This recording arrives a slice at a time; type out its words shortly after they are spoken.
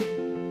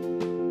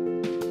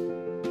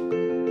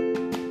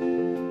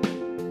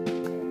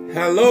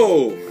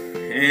Hello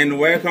and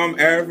welcome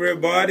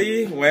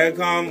everybody.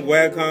 Welcome.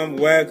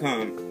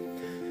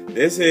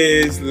 This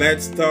is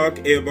Let's Talk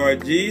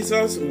About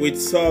Jesus with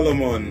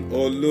Solomon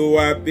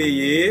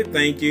Oluwabiyi.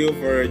 Thank you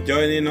for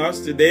joining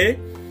us today.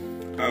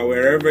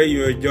 Wherever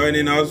you are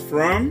joining us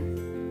from,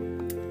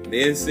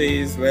 this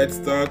is Let's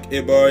Talk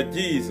About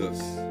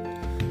Jesus.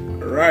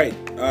 Alright,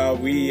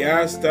 we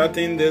are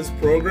starting this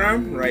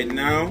program right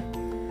now,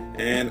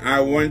 and I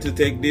want to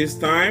take this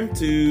time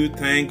to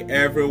thank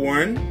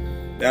everyone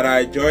that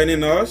are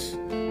joining us,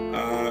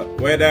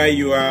 whether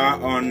you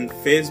are on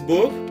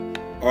Facebook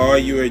or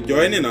you are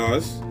joining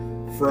us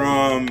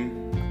from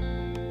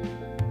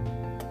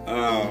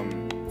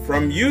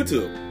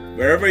YouTube.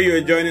 Wherever you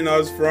are joining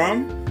us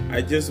from,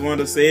 I just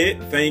want to say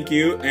thank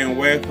you and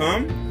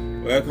welcome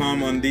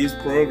on this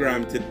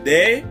program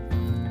today.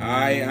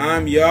 I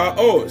am your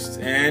host,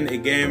 and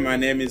again my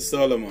name is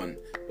Solomon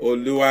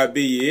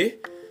Oluwabiyi.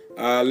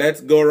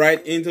 Let's go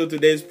right into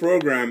today's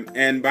program.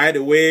 And by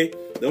the way,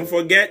 don't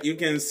forget, you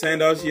can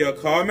send us your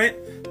comment,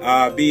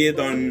 be it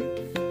on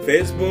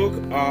Facebook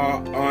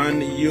or on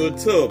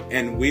YouTube,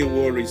 and we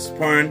will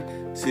respond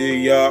to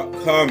your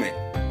comment.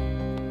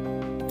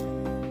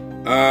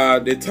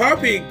 The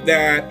topic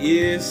that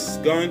is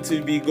going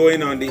to be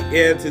going on the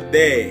air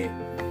today,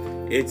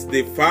 it's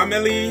the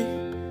family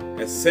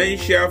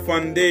essential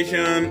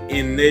foundation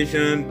in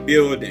nation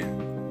building.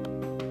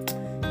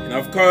 And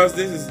of course,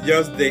 this is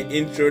just the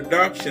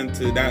introduction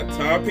to that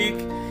topic,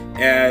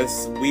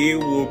 as we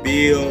will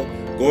be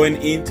going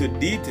into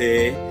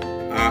detail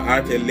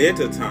at a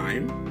later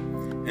time.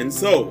 And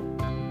so,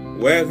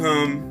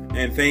 welcome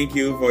and thank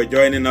you for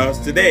joining us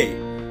today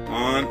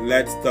on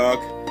Let's Talk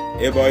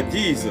About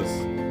Jesus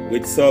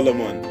with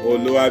Solomon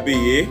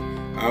Oluwabiyi.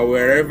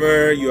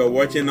 Wherever you are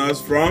watching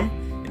us from,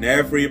 in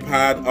every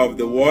part of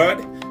the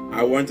world,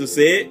 I want to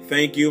say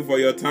thank you for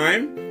your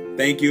time.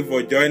 Thank you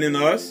for joining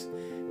us,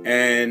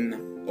 and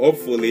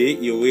hopefully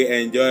you will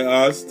enjoy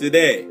us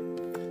today.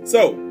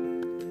 So,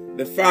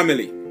 the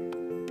family,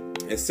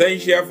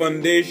 essential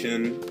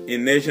foundation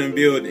in nation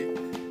building.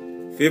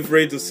 Feel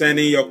free to send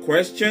in your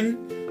question,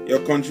 your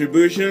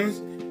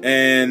contributions,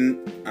 and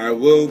I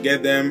will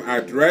get them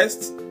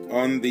addressed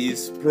on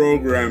this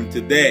program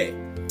today.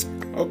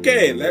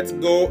 Okay, let's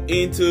go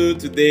into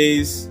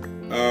today's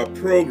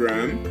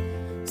program.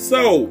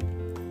 So,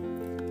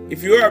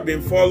 if you have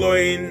been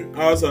following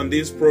us on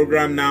this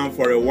program now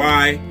for a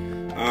while,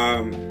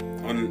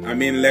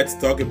 Let's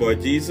Talk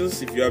About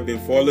Jesus, if you have been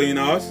following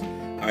us,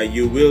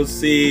 you will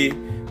see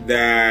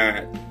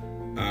that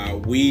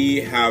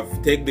we have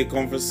taken the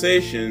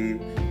conversation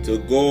to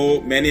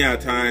go many a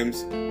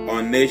times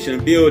on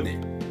nation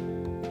building.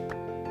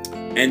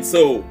 And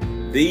so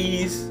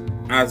this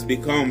has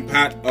become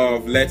part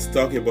of Let's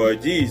Talk About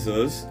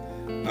Jesus,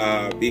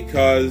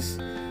 because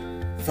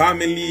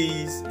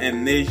families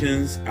and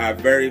nations are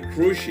very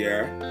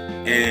crucial,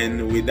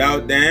 and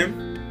without them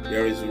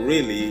there is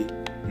really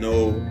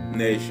no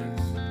nations.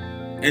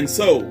 And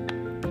so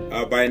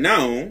by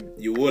now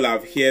you will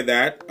have heard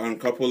that on a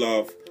couple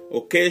of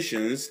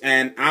occasions,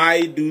 and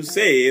I do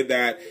say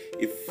that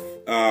if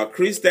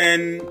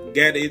Christians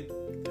get it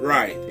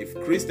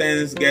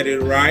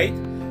right,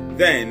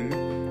 then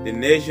the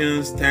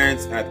nation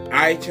stands at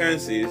high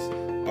chances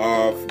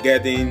of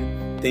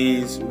getting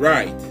things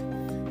right.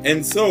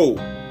 And so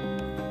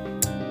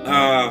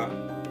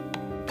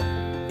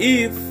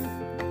if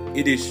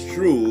it is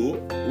true,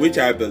 which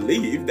I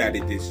believe that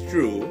it is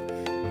true,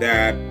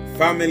 that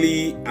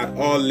family at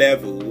all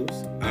levels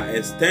are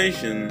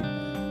extension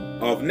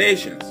of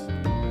nations,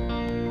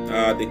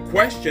 the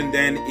question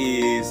then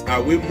is,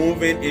 are we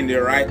moving in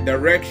the right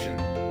direction?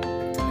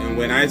 And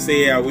when I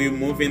say are we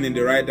moving in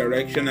the right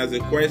direction as a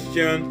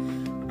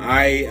question,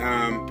 I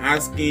am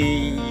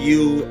asking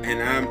you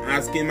and I'm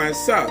asking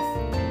myself,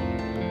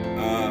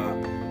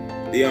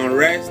 the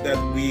unrest that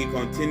we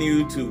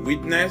continue to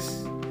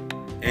witness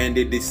and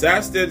the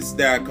disasters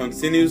that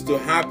continues to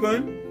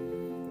happen,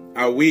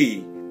 are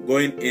we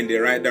going in the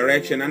right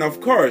direction? And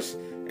of course,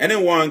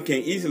 anyone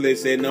can easily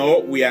say, no,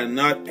 we are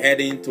not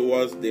heading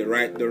towards the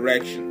right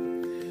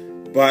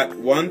direction. But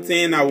one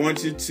thing I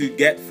want you to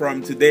get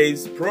from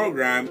today's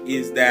program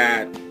is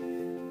that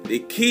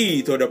the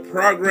key to the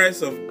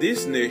progress of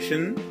this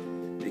nation,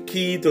 the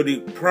key to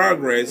the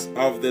progress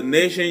of the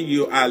nation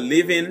you are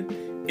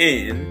living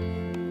in,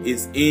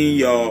 is in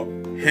your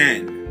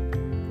hand.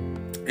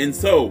 And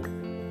so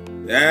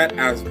that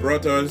has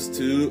brought us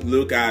to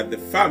look at the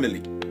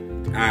family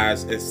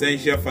as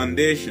essential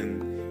foundation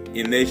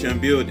in nation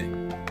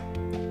building.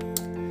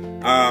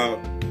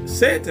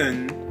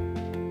 Satan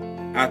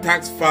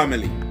attacks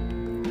family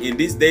in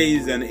these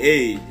days and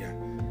age,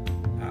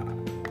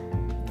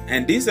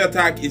 and this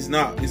attack is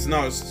not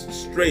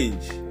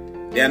strange.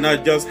 They are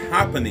not just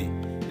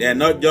happening. They are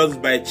not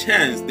just by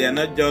chance. They are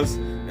not just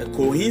a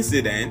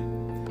coincidence,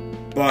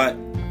 but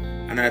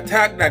an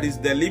attack that is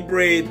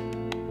deliberate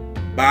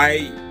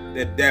by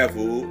the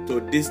devil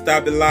to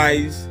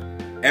destabilize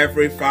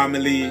every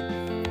family,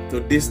 to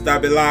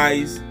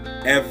destabilize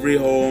every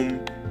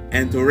home,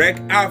 and to wreak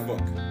havoc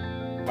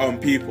on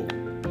people.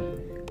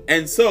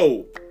 And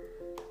so,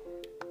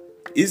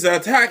 his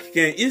attack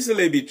can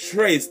easily be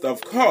traced, of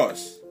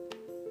course,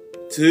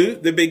 to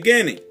the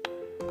beginning.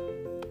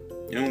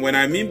 And when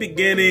I mean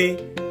beginning,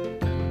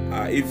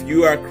 if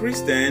you are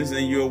Christians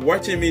and you're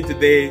watching me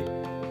today,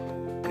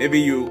 maybe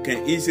you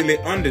can easily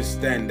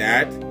understand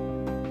that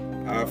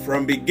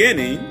from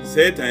beginning,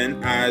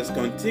 Satan has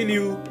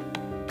continued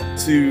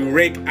to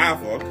wreak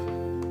havoc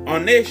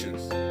on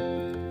nations.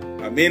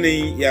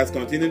 Meaning he has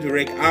continued to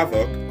wreak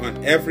havoc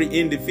on every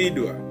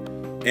individual.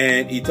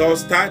 And it all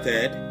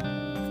started,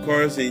 of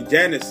course, in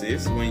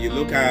Genesis, when you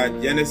look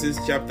at Genesis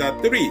chapter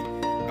 3,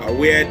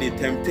 where the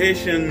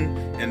temptation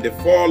and the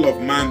fall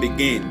of man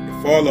began,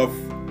 the fall of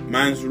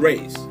man's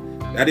race.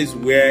 That is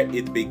where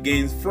it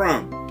begins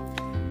from.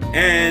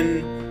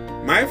 And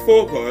my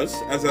focus,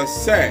 as I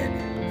said,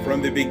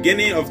 from the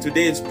beginning of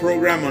today's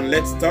program on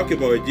Let's Talk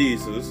About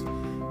Jesus,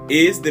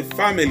 is the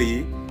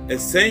family,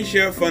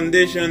 essential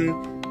foundation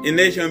in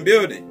nation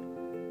building.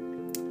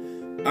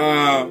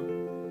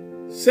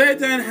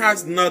 Satan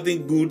has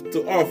nothing good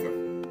to offer.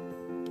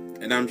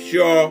 And I'm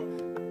sure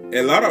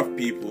a lot of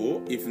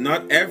people, if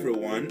not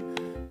everyone,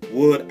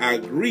 would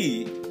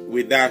agree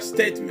with that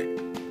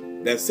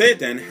statement, that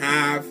Satan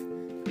have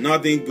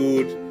nothing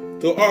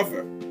good to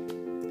offer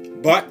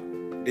but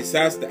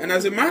disaster. And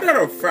as a matter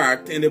of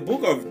fact, in the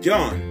book of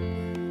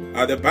John,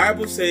 the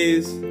Bible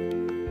says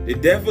the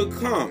devil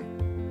come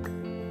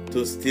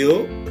to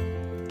steal,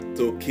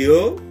 to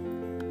kill,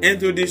 and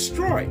to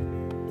destroy.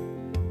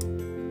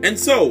 And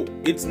so,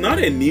 it's not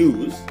a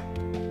news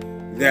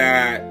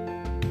that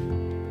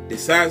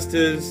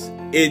disasters,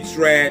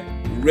 hatred,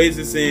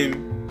 racism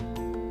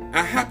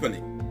are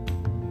happening.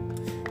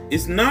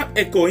 It's not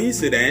a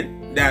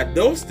coincidence that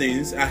those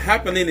things are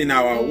happening in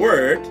our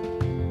world,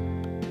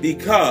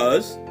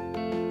 because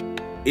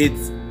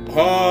it's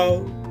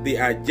all the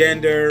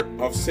agenda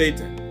of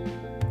Satan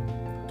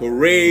to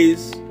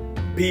raise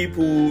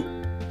people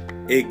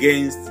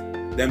against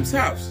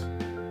themselves.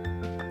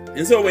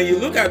 And so when you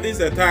look at these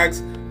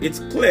attacks, it's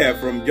clear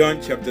from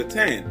John chapter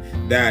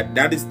 10 that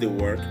that is the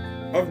work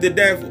of the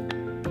devil.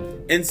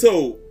 And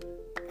so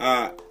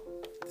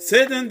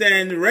Satan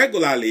then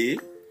regularly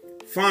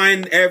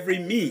finds every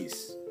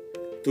means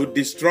to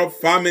disrupt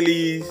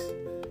families,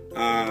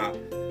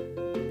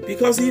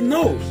 because he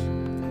knows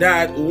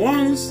that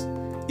once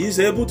he's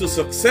able to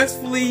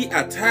successfully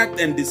attack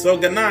and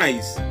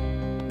disorganize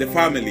the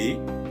family,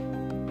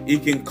 he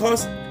can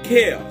cause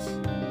chaos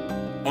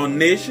on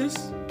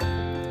nations.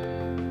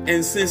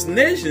 And since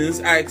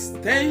nations are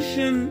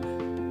extension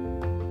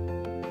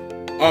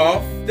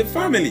of the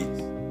families,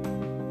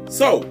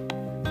 so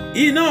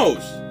he knows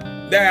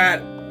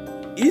that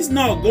he's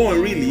not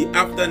going really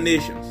after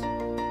nations.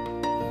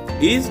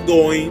 He's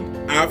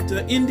going after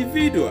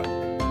individuals.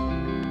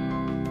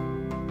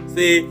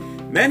 See,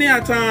 many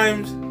a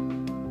times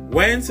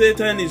when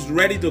Satan is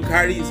ready to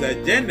carry his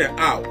agenda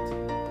out,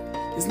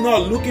 he's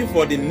not looking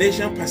for the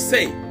nation per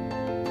se,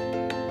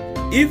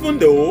 even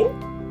though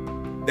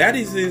that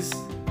is his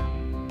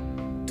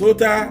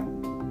total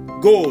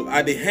goal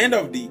at the end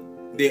of the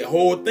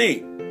whole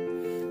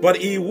thing. But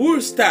he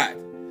will start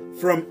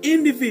from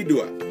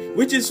individual,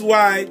 which is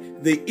why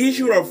the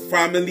issue of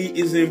family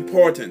is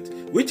important,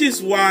 which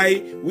is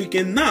why we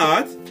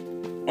cannot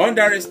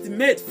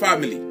underestimate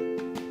family.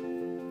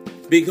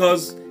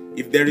 Because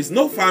if there is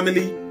no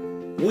family,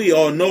 we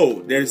all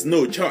know there is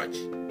no church.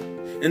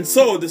 And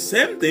so the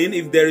same thing,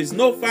 if there is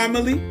no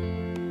family,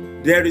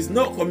 there is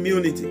no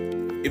community.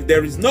 If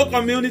there is no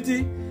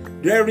community,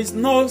 there is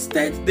no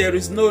state, there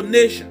is no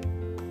nation.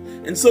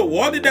 And so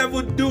what the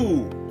devil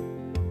do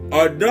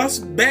or does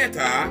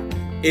better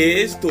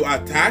is to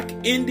attack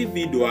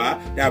individual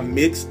that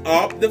makes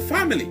up the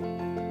family.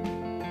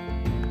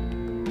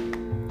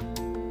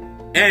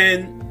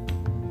 And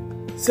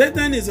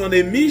Satan is on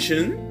a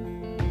mission,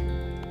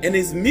 and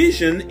his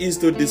mission is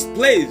to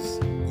displace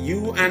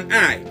you and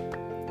I.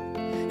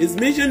 His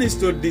mission is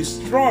to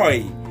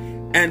destroy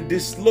and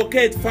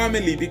dislocate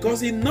family,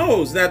 because he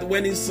knows that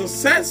when he's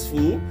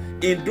successful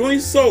in doing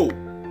so,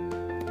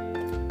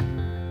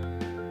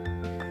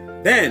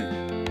 then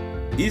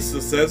he's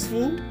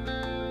successful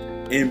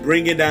in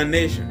bringing down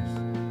nations.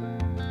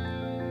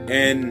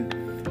 And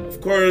of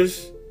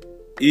course,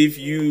 if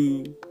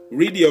you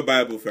read your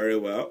Bible very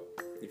well,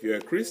 if you're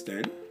a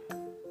Christian,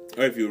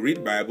 or if you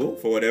read Bible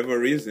for whatever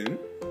reason,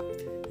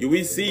 you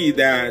will see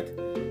that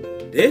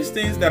these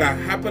things that are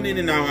happening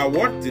in our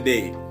world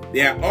today,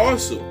 they are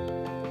also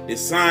the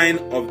sign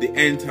of the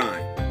end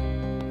time.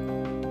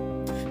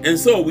 And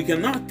so we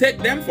cannot take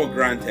them for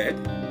granted,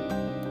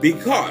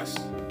 because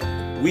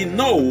we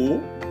know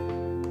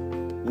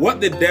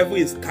what the devil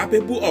is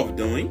capable of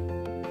doing.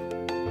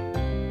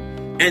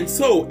 And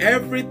so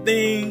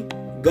everything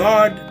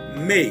God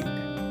made,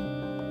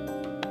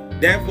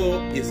 devil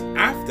is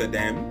after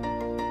them,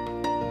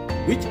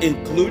 which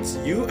includes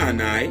you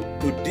and I,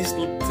 to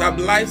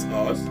destabilize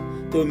us,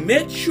 to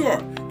make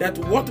sure that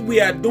what we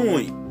are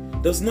doing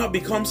does not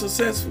become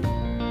successful.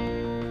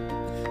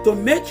 To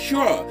make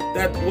sure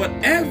that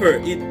whatever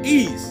it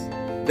is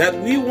that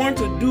we want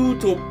to do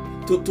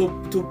to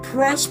to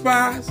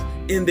prosper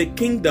in the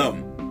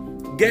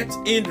kingdom gets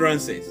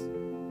hindrances.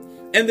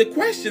 And the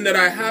question that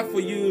I have for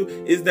you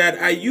is that,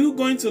 are you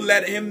going to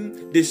let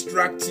him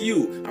distract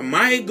you? Am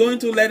I going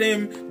to let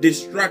him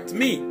distract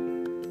me?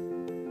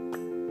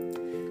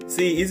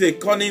 See, he's a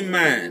cunning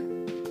man.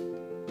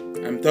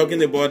 I'm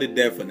talking about the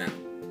devil now.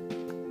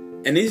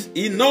 And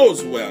he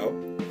knows well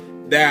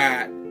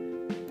that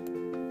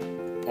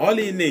all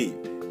he needs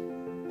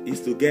is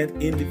to get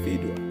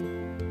individual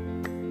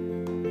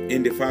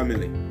in the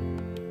family.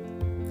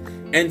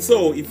 And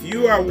so if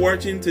you are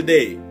watching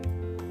today,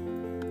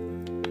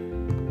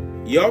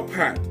 your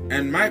part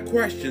and my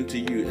question to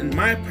you and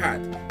my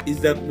part is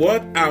that,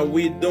 what are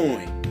we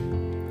doing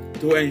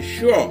to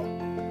ensure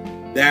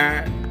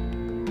that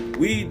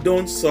we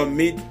don't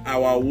submit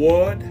our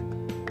word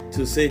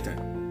to Satan?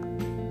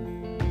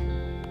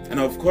 And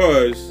of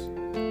course,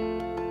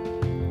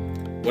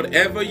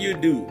 whatever you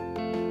do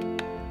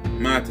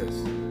matters,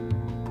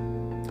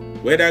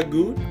 whether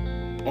good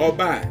or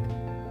bad.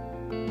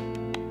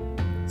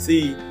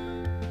 See,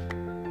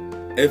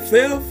 a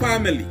failed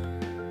family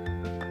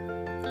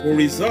will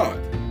result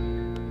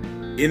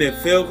in a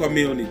failed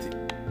community.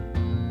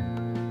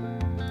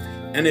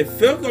 And a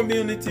failed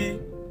community,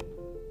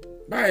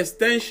 by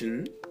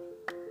extension,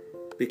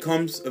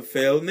 becomes a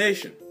failed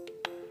nation,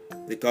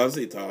 because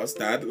it all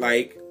starts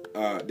like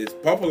this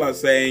popular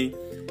saying,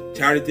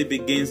 charity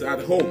begins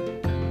at home.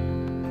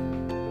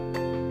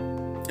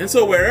 And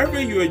so wherever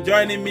you are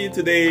joining me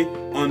today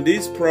on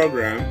this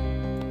program,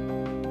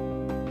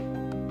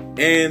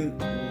 and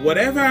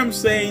whatever I'm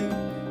saying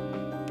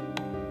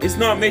is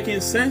not making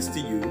sense to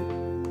you,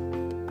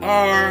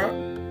 or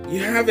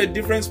you have a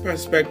different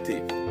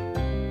perspective,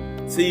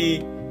 see,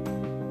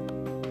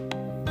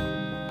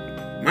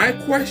 my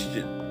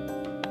question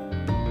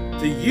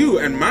to you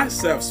and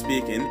myself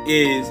speaking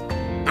is,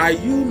 are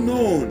you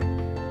known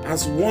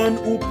as one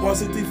who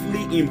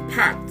positively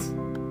impacts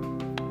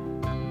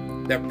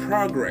the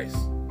progress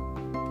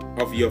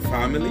of your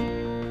family?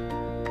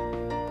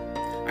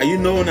 Are you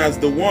known as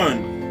the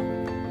one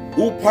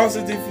who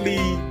positively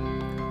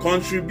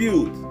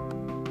contributes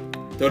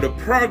to the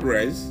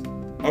progress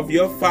of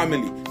your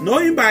family,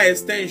 knowing by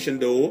extension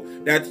though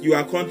that you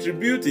are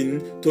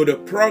contributing to the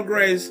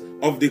progress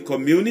of the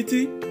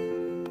community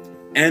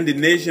and the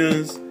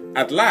nations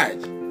at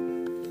large?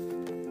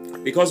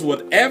 Because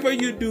whatever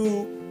you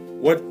do,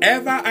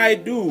 whatever I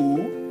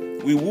do,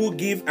 we will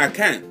give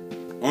account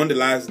on the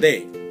last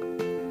day.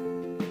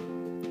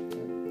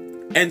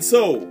 And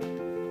so,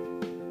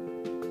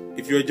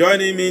 if you're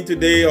joining me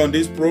today on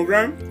this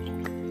program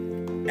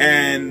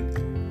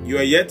and you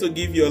are yet to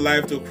give your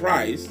life to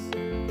Christ,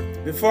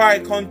 before I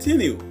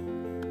continue,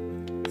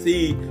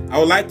 see, I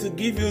would like to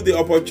give you the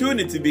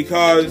opportunity,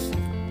 because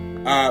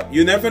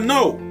you never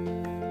know,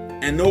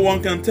 and no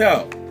one can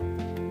tell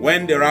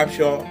when the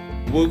rapture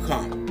will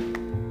come.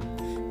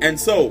 And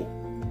so,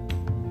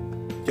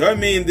 join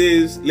me in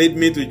this Lead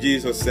Me to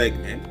Jesus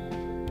segment.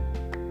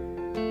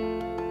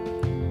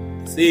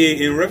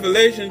 See, in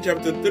Revelation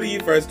chapter 3,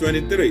 verse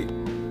 23,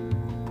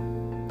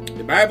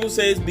 the Bible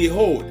says,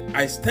 behold,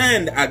 I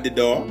stand at the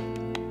door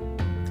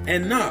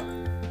and knock.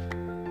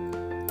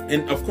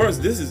 And of course,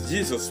 this is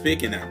Jesus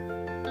speaking now.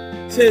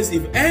 It says,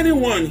 if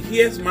anyone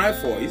hears my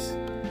voice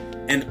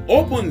and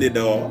open the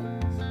door,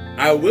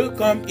 I will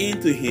come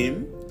into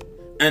him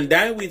and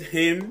dine with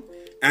him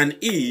and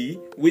he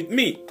with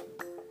me.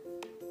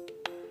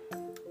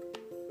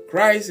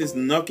 Christ is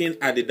knocking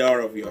at the door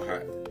of your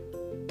heart.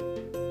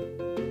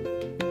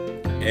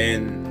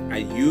 And are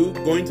you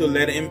going to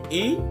let him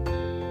in,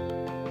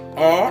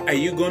 or are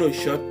you going to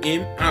shut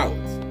him out?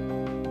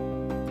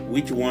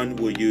 Which one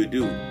will you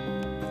do?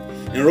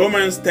 In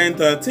Romans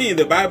 10:13,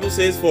 the Bible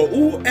says, for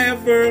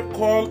whoever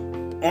call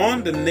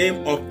on the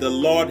name of the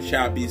Lord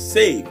shall be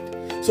saved.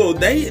 So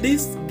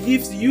this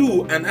gives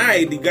you and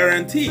I the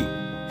guarantee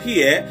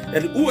here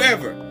that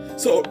whoever.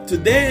 So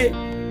today,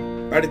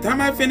 by the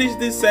time I finish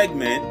this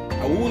segment,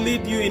 I will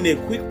lead you in a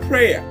quick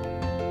prayer.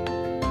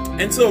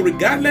 And so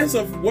regardless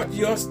of what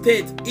your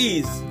state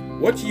is,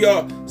 what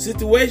your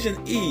situation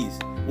is,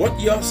 what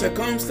your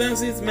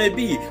circumstances may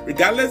be,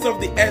 regardless of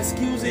the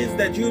excuses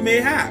that you may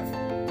have,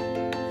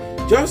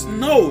 just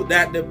know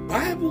that the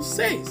Bible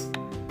says,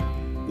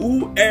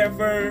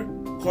 whoever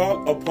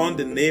call upon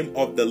the name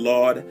of the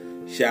Lord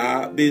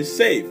shall be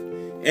saved.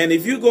 And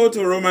if you go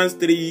to Romans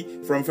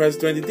 3 from verse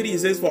 23, it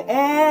says, for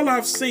all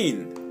have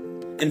sinned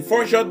and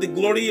fall short the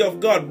glory of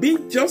God,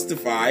 being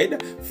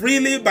justified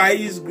freely by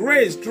his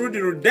grace through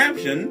the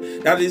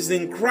redemption that is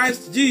in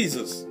Christ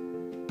Jesus.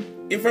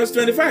 In verse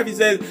 25, he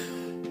says,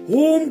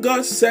 whom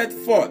God set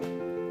forth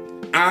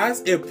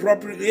as a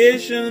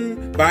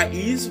propitiation by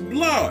his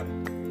blood,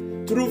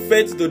 through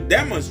faith to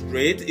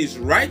demonstrate his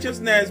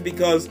righteousness,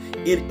 because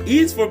in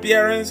his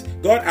forbearance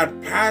God had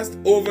passed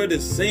over the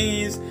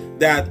sins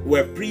that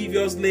were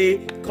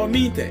previously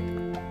committed.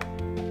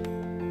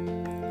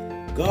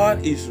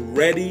 God is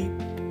ready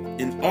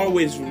and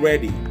always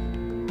ready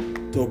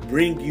to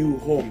bring you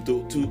home,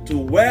 to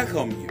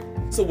welcome you,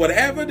 So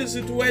whatever the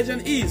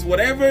situation is,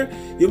 whatever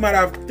you might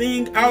have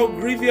think how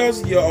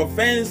grievous your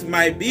offense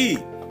might be,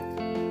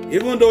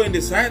 even though in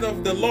the sight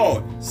of the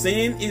Lord,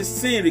 sin is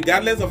sin,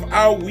 regardless of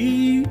how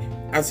we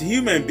as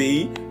human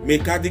beings may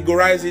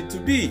categorize it to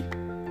be.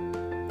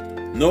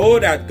 Know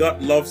that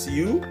God loves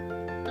you.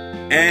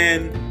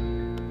 And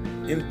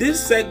in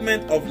this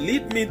segment of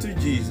Lead Me to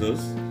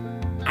Jesus,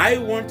 I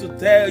want to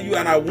tell you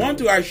and I want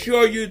to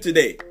assure you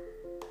today.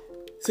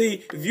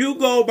 See, if you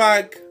go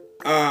back,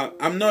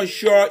 I'm not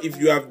sure if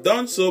you have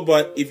done so,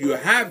 but if you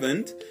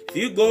haven't, if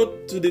you go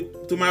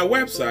to my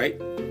website,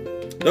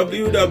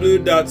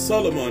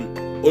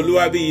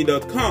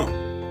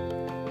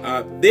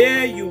 www.solomonoluwabiyi.com,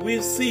 there you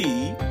will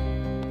see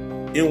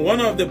in one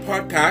of the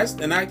podcasts,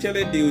 and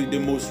actually the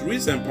most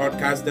recent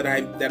podcast that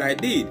I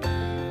did,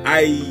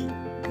 I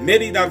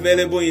made it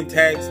available in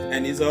text,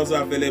 and it's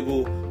also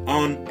available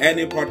on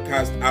any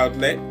podcast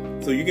outlet,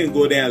 so you can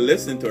go there and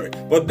listen to it.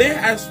 But there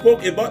I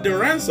spoke about the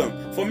ransom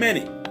for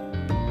many.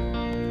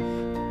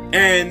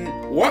 And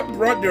what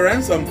brought the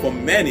ransom for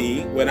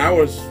many when I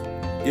was,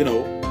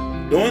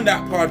 doing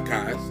that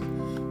podcast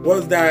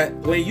was that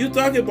when you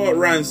talk about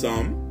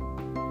ransom,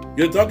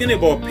 you're talking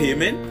about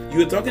payment,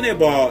 you're talking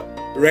about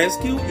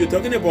rescue, you're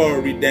talking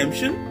about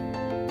redemption.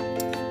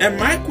 And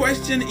my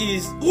question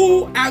is,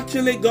 who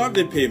actually got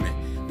the payment?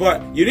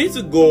 But you need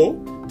to go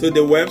to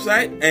the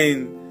website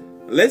and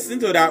listen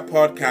to that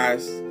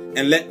podcast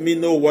and let me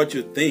know what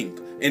you think.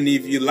 And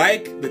if you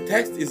like, the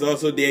text is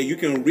also there. You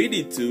can read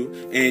it too,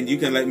 and you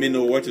can let me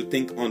know what you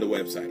think on the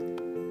website.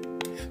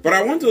 But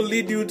I want to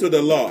lead you to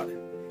the Lord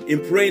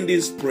in praying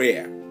this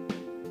prayer.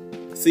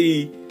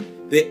 See,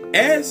 the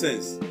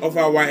essence of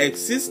our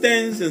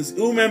existence as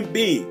human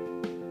being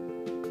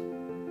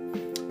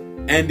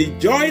and the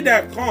joy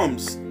that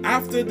comes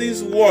after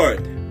this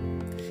word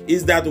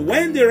is that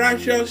when the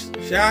raptures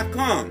shall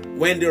come,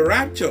 when the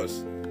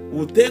raptures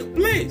will take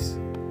place,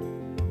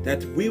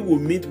 that we will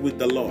meet with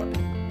the Lord.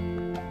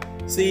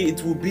 See,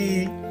 it will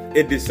be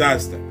a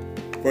disaster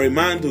for a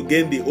man to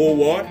gain the whole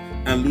world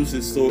and lose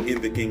his soul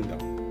in the kingdom.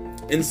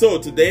 And so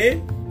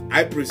today,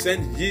 I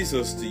present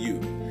Jesus to you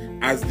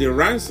as the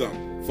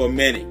ransom for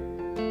many.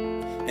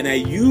 And are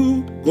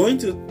you going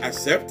to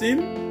accept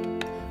him,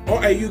 or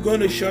are you going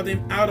to shut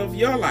him out of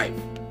your life?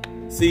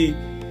 See,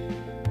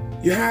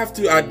 you have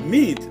to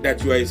admit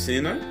that you are a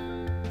sinner.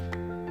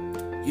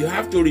 You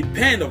have to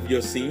repent of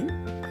your sin.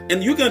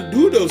 And you can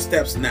do those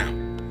steps now.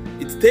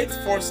 It takes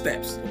 4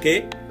 steps,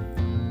 okay?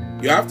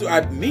 You have to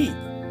admit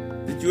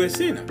that you're a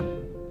sinner.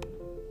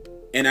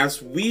 And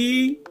as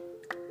we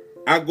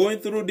are going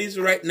through this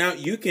right now,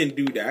 you can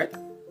do that.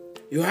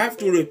 You have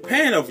to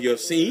repent of your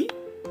sin.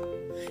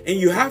 And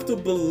you have to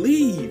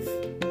believe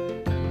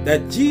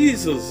that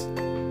Jesus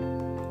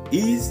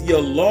is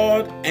your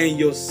Lord and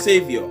your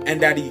Savior,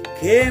 and that he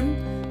came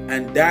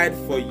and died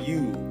for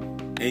you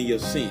and your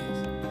sins.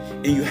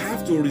 And you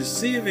have to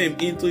receive him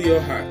into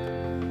your heart.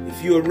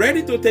 If you are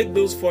ready to take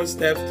those 4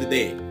 steps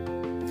today,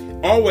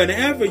 or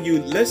whenever you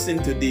listen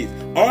to this,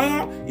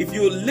 or if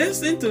you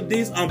listen to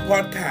this on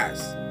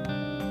podcast,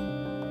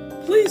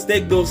 please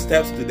take those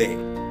steps today,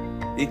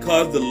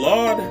 because the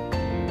Lord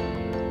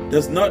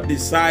does not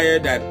desire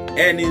that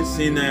any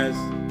sinners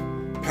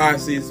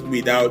passes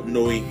without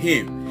knowing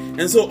him.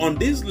 And so on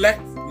this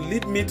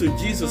Lead Me to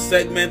Jesus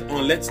segment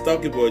on Let's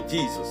Talk About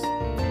Jesus,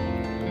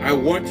 I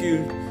want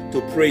you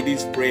to pray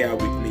this prayer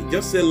with me.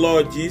 Just say,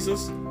 Lord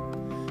Jesus,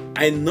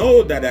 I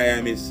know that I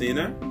am a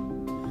sinner,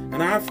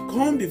 and I have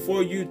come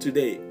before you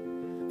today,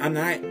 and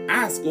I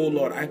ask, oh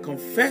Lord, I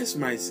confess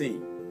my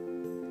sin.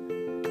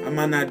 I'm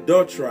an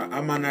adulterer,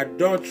 I'm an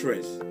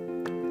adulteress,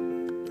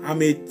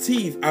 I'm a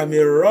thief, I'm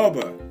a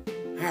robber.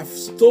 I've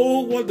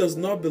stolen what does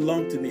not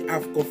belong to me.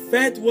 I've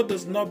coveted what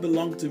does not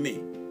belong to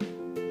me.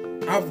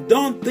 I've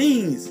done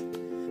things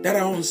that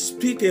are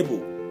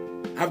unspeakable.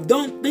 I've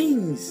done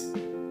things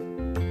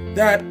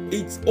that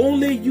it's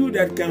only you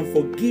that can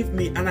forgive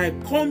me. And I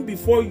come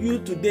before you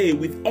today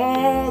with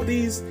all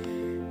these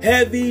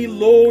heavy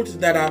loads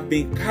that have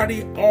been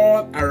carried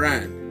all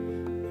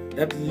around.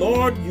 That,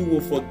 Lord, you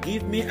will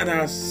forgive me, and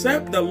I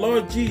accept the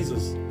Lord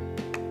Jesus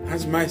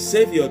as my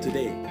Savior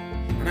today.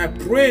 And I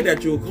pray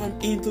that you will come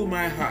into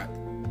my heart.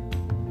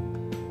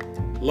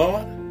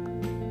 Lord,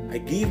 I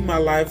give my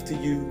life to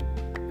you,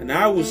 and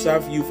I will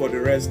serve you for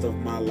the rest of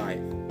my life.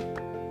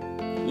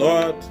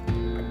 Lord,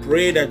 I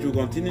pray that you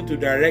continue to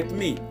direct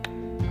me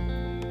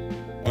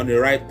on the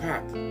right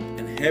path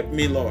and help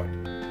me, Lord.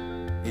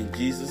 In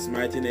Jesus'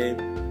 mighty name,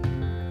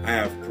 I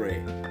have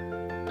prayed.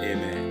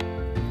 Amen.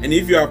 And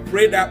if you have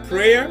prayed that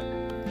prayer,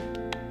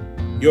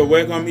 you're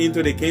welcome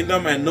into the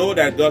kingdom, and know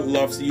that God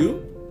loves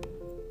you.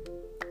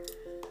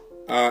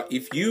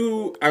 If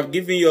you have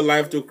given your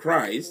life to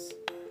Christ,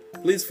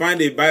 please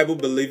find a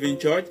Bible-believing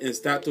church and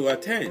start to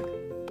attend.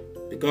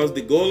 Because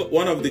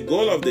one of the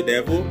goals of the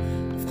devil,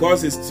 of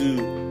course, is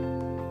to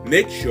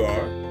make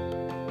sure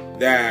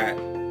that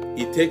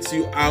he takes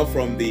you out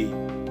from the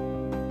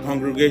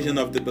congregation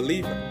of the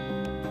believer.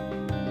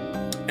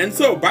 And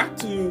so back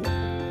to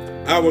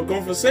our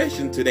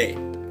conversation today.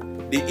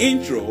 The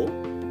intro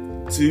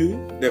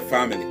to the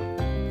family.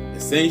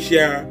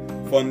 Essential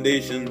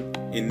foundation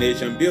in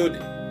nation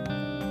building.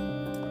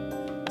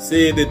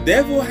 Say the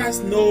devil has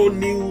no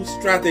new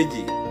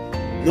strategy.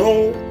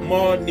 No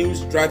more new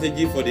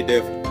strategy for the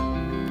devil.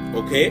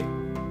 Okay?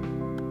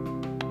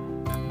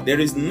 There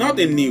is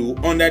nothing new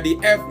under the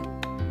heaven.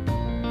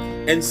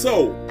 And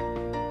so,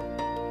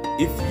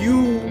 if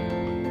you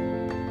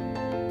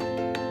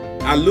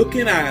are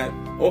looking at,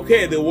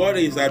 okay, the world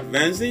is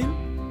advancing,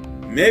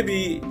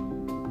 maybe,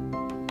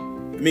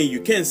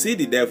 you can't see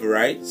the devil,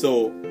 right?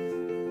 So,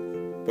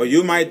 but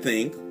you might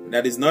think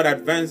that it's not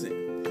advancing.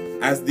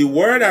 As the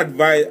world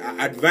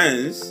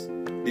advances,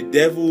 the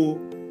devil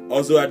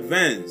also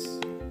advances,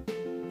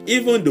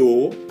 even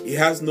though he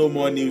has no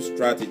more new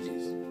strategies.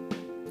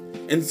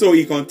 And so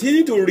he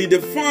continued to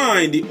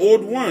redefine the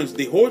old ones,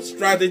 the old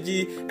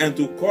strategy, and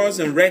to cause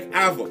and wreak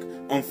havoc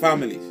on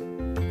families.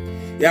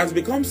 He has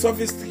become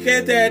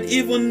sophisticated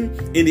even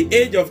in the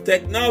age of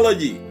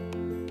technology.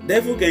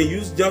 Devil can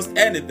use just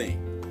anything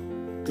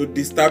to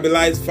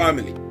destabilize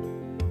family.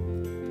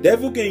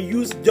 Devil can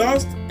use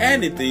just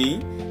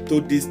anything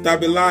to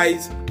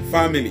destabilize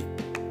family.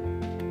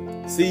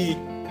 See,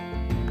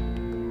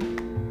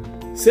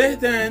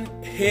 Satan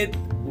hates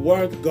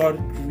what God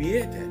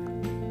created,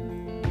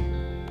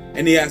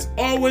 and he has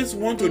always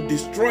wanted to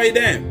destroy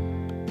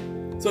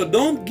them. So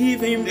don't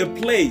give him a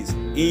place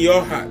in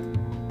your heart.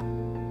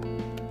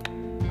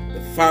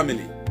 The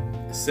family,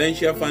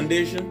 essential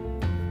foundation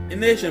in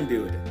nation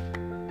building.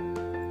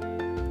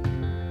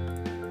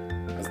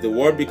 As the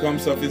world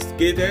becomes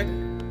sophisticated,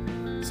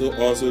 so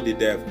also the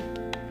devil.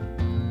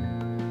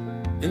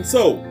 And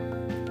so,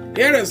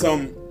 here are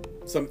some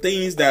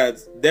things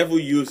that devil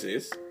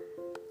uses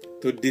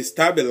to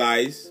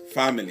destabilize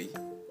family.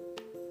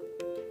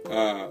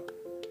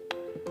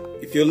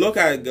 If you look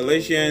at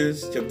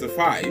Galatians chapter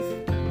 5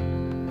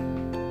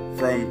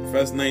 from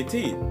verse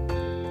 19,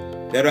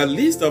 there are a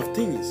list of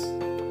things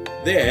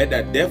there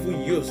that devil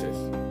uses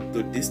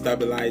to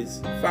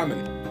destabilize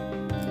family.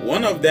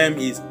 One of them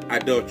is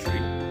adultery,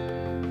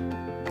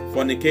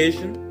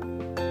 fornication,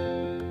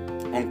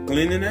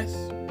 uncleanness,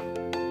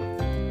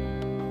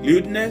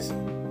 lewdness,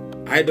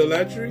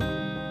 idolatry,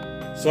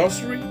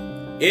 sorcery,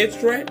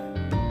 hatred,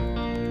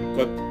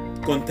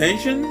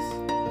 contentions,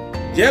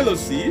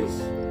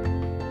 jealousies,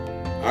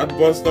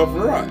 outbursts of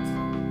wrath,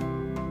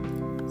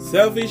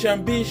 selfish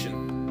ambition,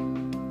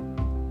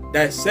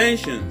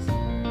 dissensions,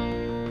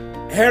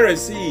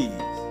 heresies,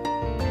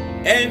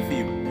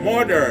 envy,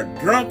 murder,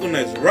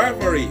 drunkenness,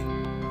 rivalry,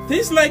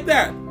 things like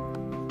that.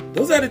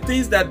 Those are the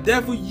things that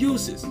devil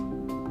uses.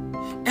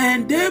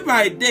 And day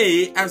by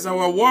day, as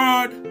our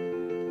world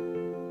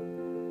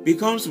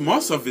becomes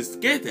more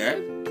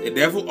sophisticated, the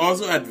devil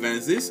also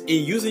advances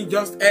in using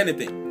just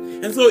anything.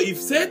 And so if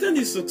Satan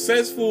is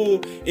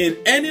successful in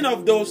any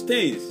of those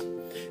things,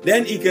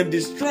 then he can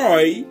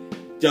destroy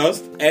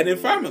just any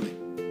family.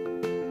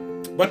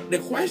 But the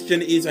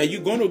question is, are you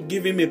going to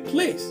give him a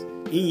place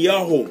in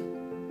your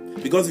home?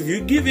 Because if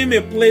you give him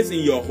a place in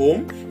your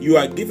home, you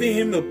are giving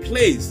him a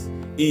place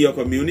in your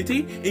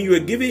community, and you are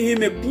giving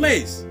him a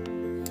place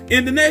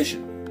in the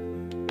nation.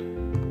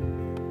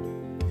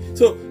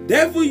 So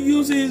devil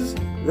uses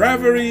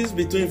rivalries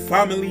between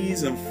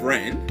families and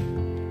friends.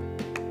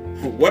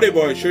 What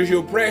about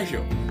social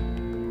pressure?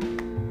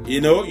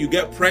 You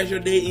get pressure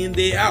day in,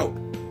 day out.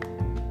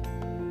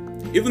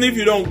 Even if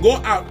you don't go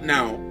out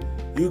now,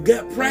 you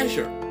get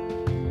pressure.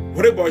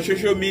 What about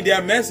social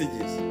media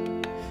messages?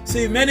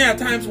 See, many a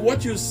times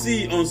what you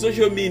see on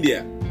social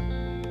media,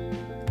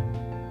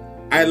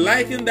 I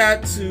liken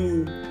that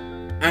to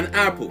an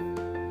apple.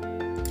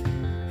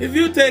 If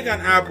you take an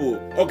apple,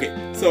 okay,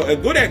 so a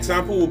good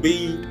example will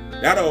be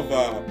that of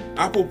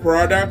Apple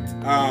product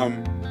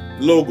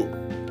logo.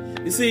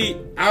 You see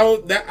how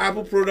that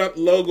Apple product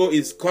logo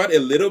is cut a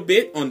little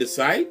bit on the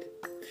side?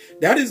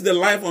 That is the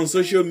life on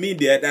social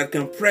media that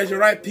can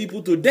pressurize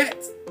people to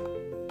death.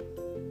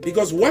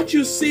 Because what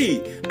you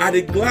see are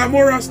the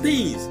glamorous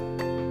things,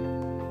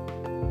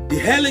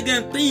 the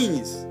elegant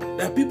things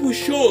that people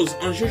shows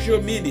on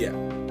social media.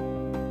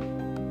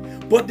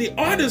 But the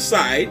other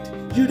side,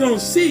 you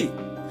don't see.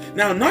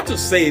 Now, not to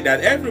say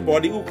that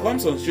everybody who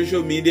comes on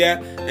social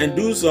media and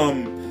do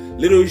some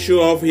little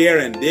show off here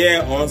and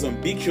there, or some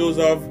big shows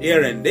off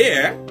here and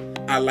there,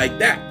 are like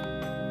that.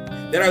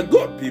 There are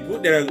good people.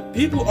 There are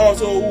people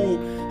also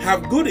who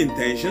have good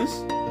intentions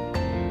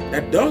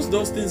that does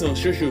those things on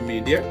social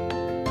media.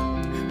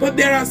 But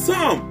there are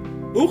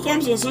some who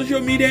comes on social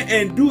media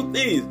and do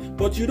things,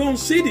 but you don't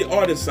see the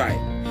other side.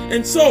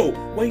 And so,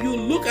 when you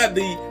look at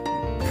the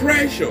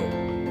pressure,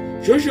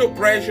 social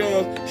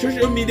pressures,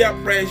 social media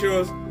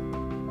pressures,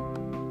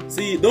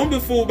 see, don't be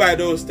fooled by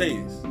those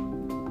things.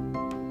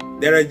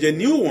 There are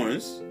genuine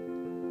ones,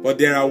 but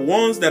there are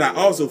ones that are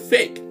also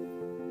fake.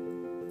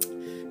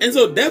 And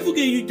so devil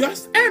can use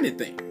just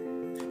anything.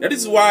 That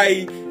is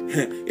why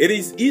it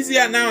is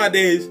easier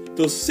nowadays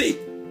to sit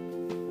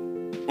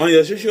on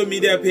your social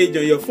media page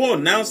on your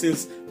phone now,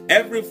 since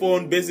every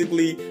phone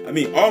basically,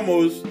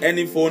 almost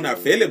any phone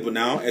available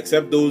now,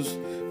 except those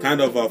kind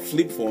of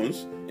flip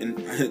phones and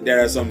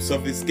there are some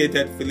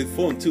sophisticated flip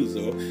phone too,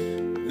 so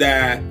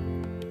that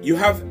you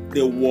have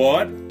the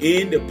word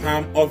in the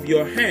palm of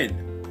your hand.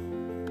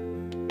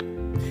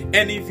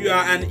 And if you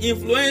are an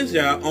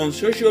influencer on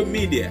social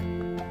media,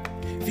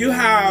 if you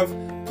have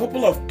a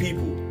couple of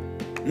people,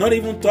 not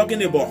even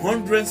talking about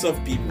hundreds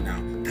of people now,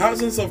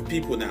 thousands of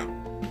people now.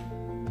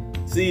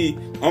 See,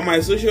 on my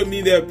social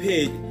media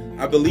page,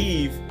 I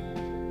believe,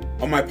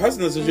 on my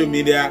personal social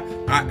media,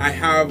 I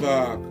have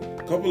a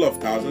couple of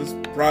thousands,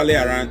 probably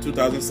around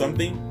 2,000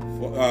 something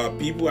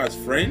people as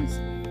friends.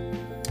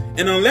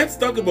 And on Let's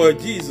Talk About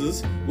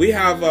Jesus, we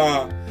have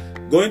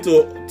going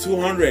to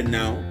 200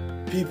 now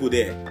people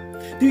there.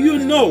 Do you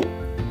know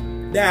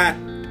that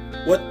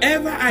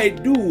whatever I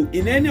do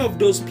in any of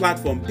those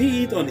platforms,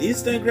 be it on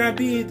Instagram,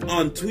 be it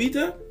on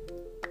Twitter,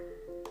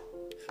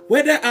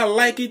 whether I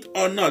like it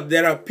or not,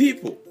 there are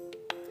people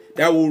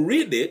that will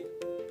read it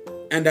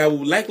and that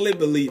will likely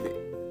believe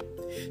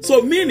it.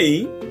 So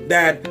meaning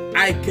that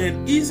I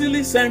can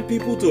easily send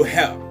people to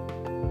hell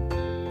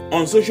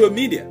on social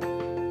media.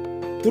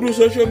 Through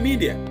social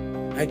media,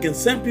 I can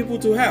send people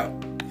to hell.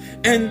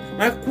 And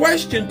my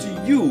question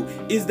to you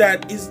is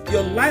that, is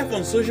your life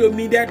on social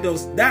media,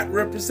 does that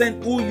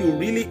represent who you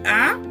really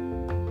are?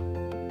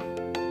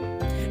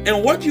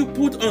 And what you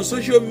put on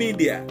social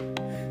media,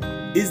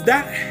 is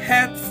that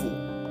helpful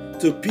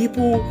to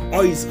people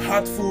or is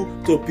hurtful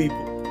to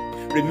people?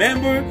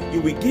 Remember,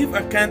 you will give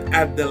account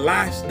at the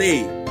last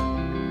day.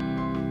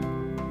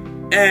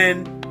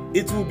 And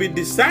it will be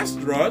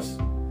disastrous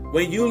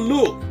when you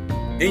look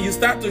and you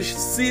start to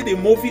see the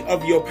movie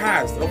of your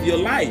past, of your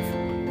life.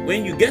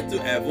 When you get to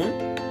heaven,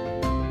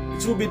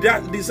 it will be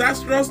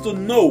disastrous to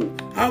know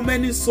how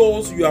many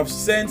souls you have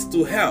sent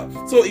to hell.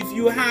 So if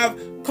you have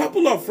a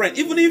couple of friends,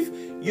 even if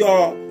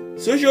your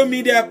social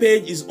media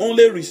page is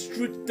only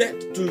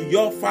restricted to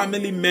your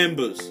family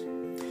members,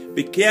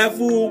 be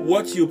careful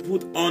what you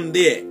put on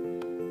there.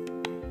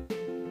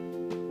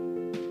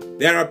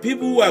 There are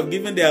people who have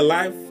given their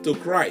life to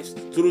Christ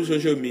through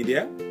social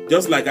media,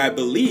 just like I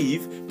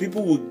believe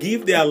people will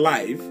give their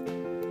life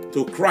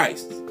to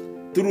Christ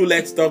through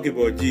Let's Talk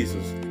About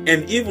Jesus,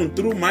 and even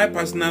through my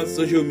personal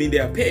social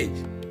media page.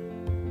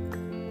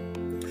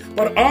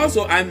 But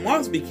also I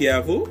must be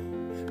careful,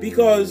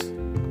 because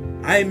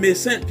I may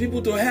send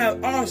people to hell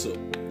also.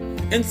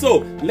 And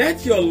so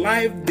let your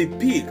life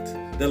depict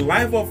the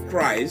life of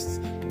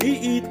Christ,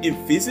 be it in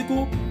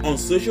physical, on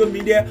social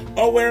media,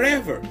 or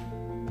wherever.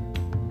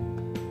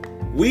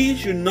 We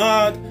should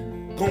not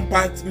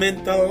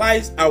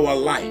compartmentalize our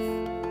life.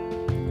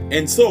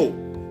 And so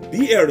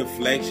be a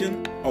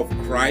reflection of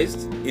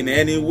Christ in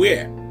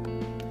anywhere.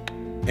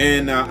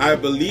 And I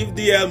believe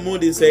D.L.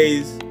 Moody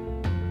says,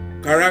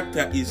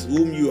 character is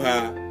whom you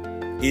are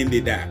in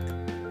the dark.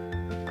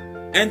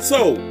 And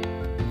so,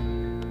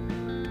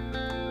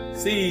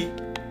 see,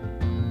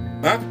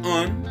 back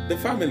on the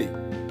family,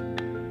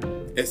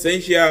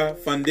 essential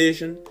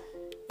foundation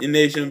in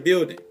nation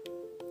building.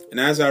 And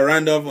as I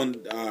round up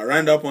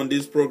on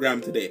this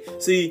program today,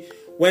 see,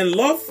 when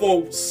love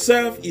for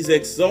self is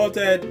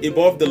exalted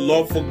above the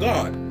love for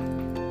God,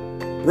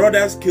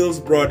 brothers kills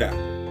brother.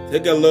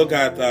 Take a look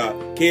at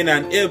Cain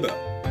and Abel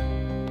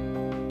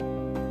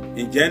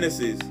in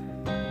Genesis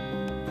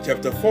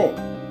chapter 4.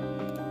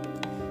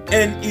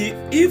 And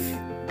if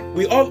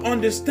we all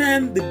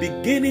understand the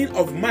beginning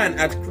of man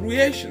at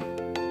creation,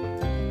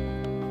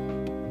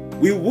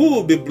 we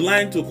will be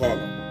blind to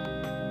color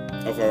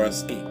of our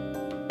skin.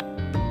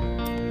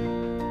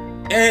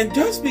 And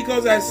just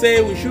because I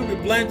say we should be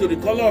blind to the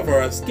color of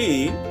our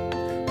skin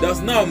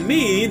does not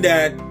mean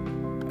that,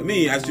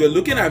 as you're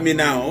looking at me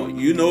now,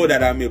 you know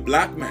that I'm a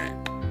black man.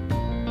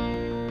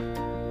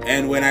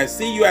 And when I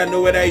see you, I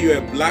know whether you're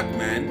a black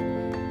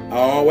man,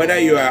 or whether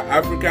you are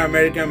African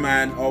American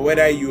man, or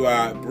whether you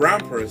are a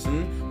brown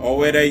person, or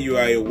whether you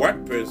are a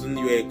white person,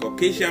 you are a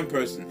Caucasian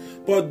person.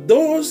 But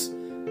those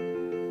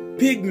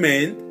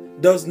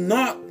pigment does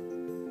not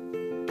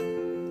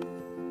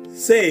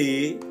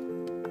say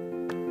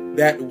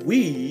that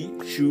we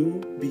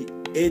should be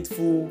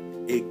hateful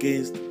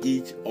against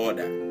each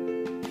other.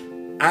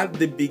 At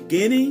the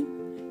beginning,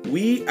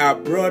 we are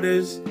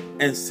brothers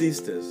and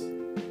sisters.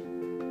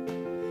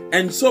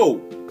 And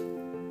so,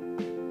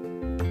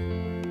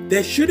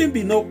 there shouldn't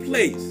be no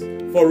place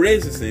for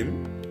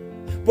racism.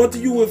 But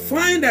you will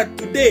find that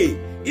today,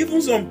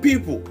 even some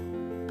people,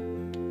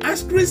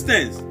 as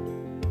Christians,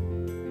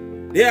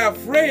 they are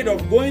afraid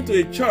of going to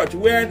a church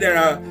where there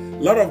are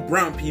a lot of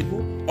brown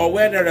people or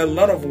where there are a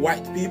lot of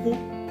white people,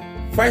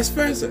 vice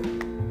versa.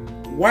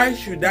 Why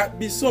should that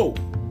be so?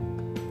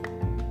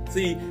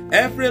 See,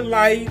 every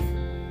life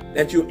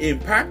that you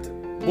impact,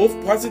 both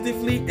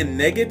positively and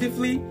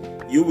negatively,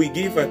 you will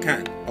give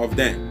account of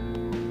them.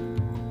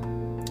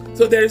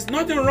 So there is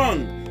nothing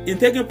wrong in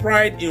taking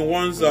pride in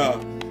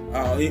oneself.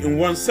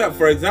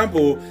 For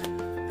example,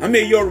 I'm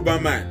a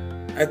Yoruba man.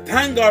 I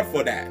thank God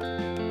for that.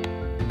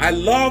 I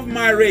love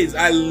my race.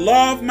 I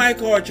love my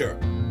culture.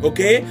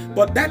 Okay,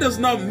 but that does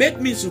not make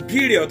me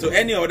superior to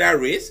any other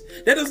race.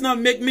 That does not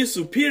make me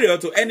superior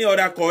to any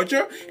other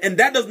culture. And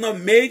that does not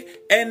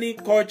make any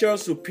culture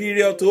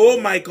superior to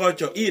my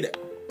culture either.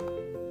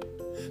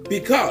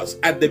 Because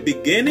at the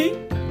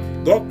beginning,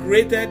 God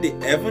created the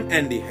heaven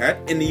and the earth,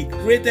 and He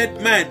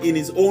created man in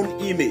His own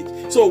image.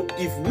 So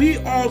if we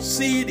all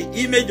see the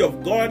image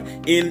of God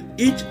in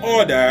each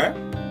other,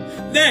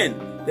 then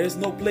there's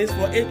no place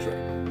for hatred.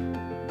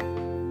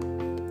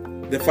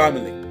 The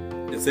family,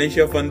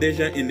 essential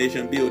foundation in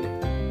nation building.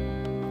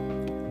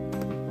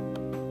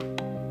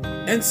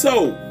 And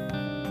so,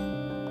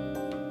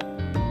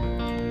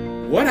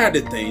 what are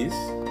the things?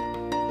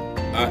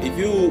 If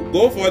you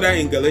go further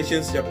in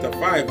Galatians chapter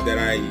 5 that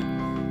I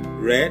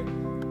read,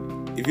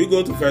 if you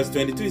go to verse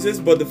 22, it says,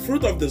 "But the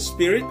fruit of the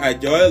Spirit are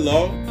joy,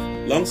 love,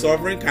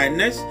 long-suffering,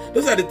 kindness."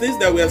 Those are the things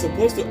that we are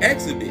supposed to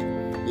exhibit.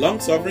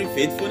 Long-suffering,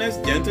 faithfulness,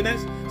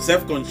 gentleness,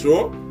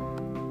 self-control.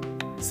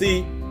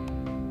 See,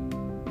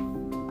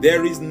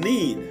 there is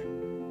need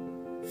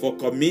for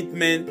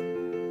commitment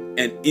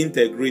and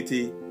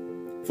integrity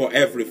for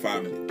every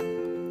family.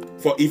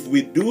 For if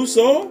we do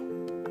so,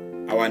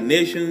 our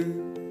nation,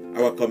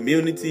 our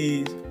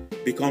communities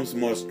becomes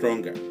more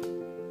stronger.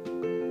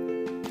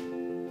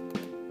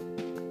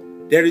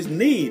 There is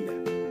need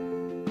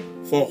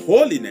for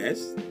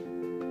holiness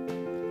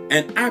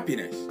and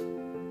happiness.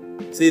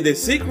 See, the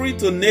secret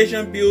to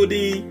nation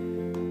building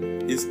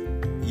is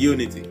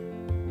unity.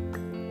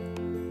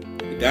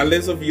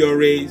 Regardless of your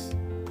race,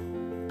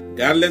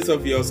 regardless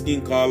of your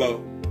skin color,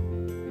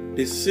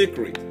 the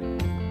secret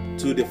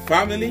to the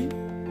family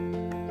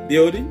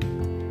building,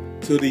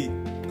 to the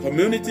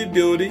community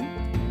building,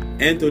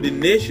 and to the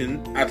nation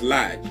at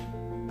large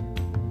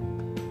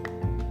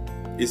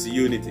is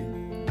unity.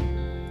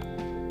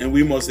 And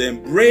we must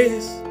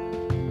embrace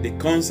the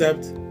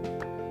concept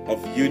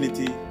of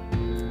unity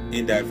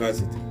in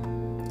diversity.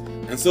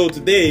 And so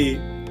today,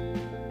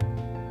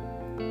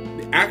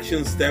 the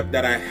action step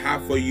that I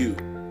have for you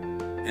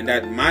and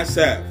that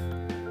myself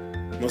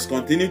must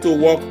continue to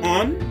work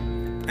on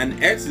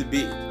and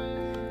exhibit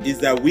is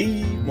that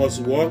we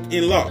must walk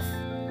in love.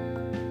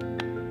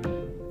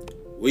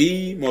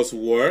 We must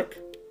work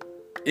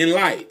in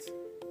light.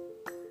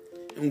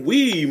 And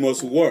we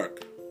must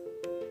work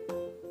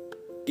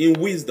in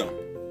wisdom.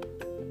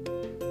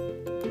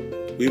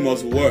 We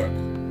must work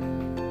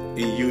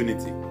in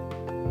unity.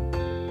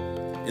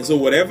 And so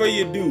whatever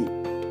you do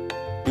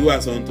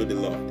as unto the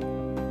Lord.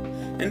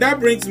 And that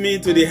brings me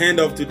to the end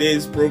of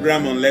today's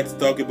program on Let's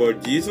Talk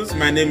About Jesus.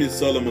 My name is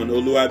Solomon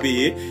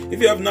Oluwabiyi. If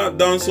you have not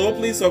done so,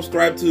 please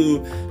subscribe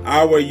to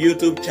our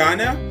YouTube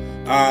channel.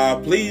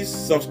 Please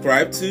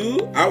subscribe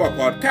to our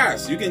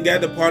podcast. You can get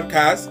the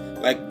podcast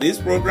like this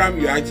program.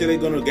 You're actually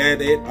going to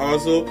get it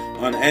also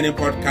on any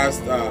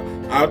podcast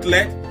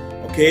outlet.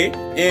 Okay,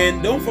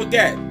 and don't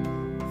forget,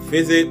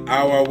 visit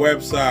our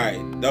website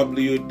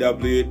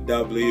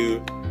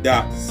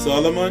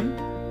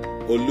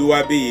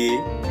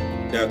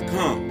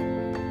www.solomonoluwabiyi.com.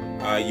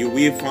 You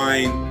will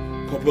find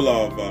a couple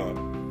of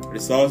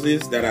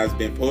resources that has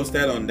been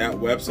posted on that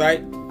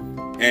website,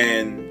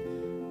 and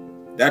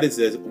that is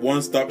a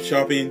one-stop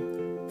shopping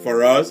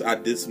for us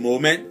at this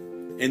moment.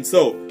 And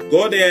so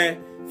go there,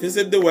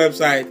 visit the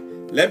website,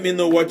 let me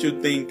know what you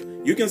think.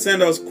 You can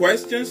send us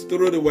questions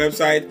through the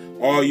website,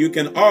 or you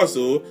can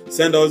also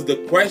send us the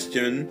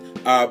question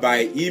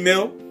by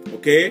email.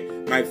 Okay,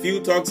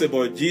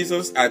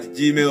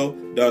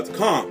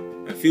 myfewtalksaboutjesus@gmail.com.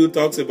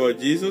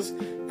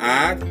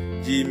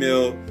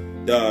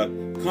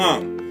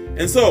 myfewtalksaboutjesus@gmail.com.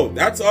 And so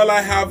that's all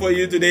I have for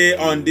you today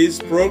on this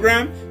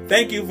program.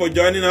 Thank you for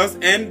joining us.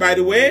 And by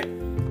the way,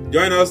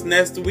 join us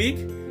next week,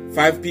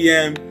 5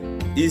 p.m.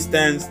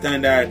 Eastern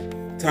Standard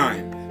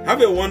Time.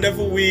 Have a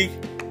wonderful week,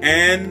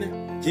 and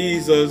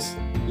Jesus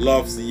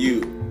loves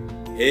you.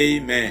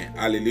 Amen.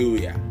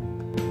 Hallelujah.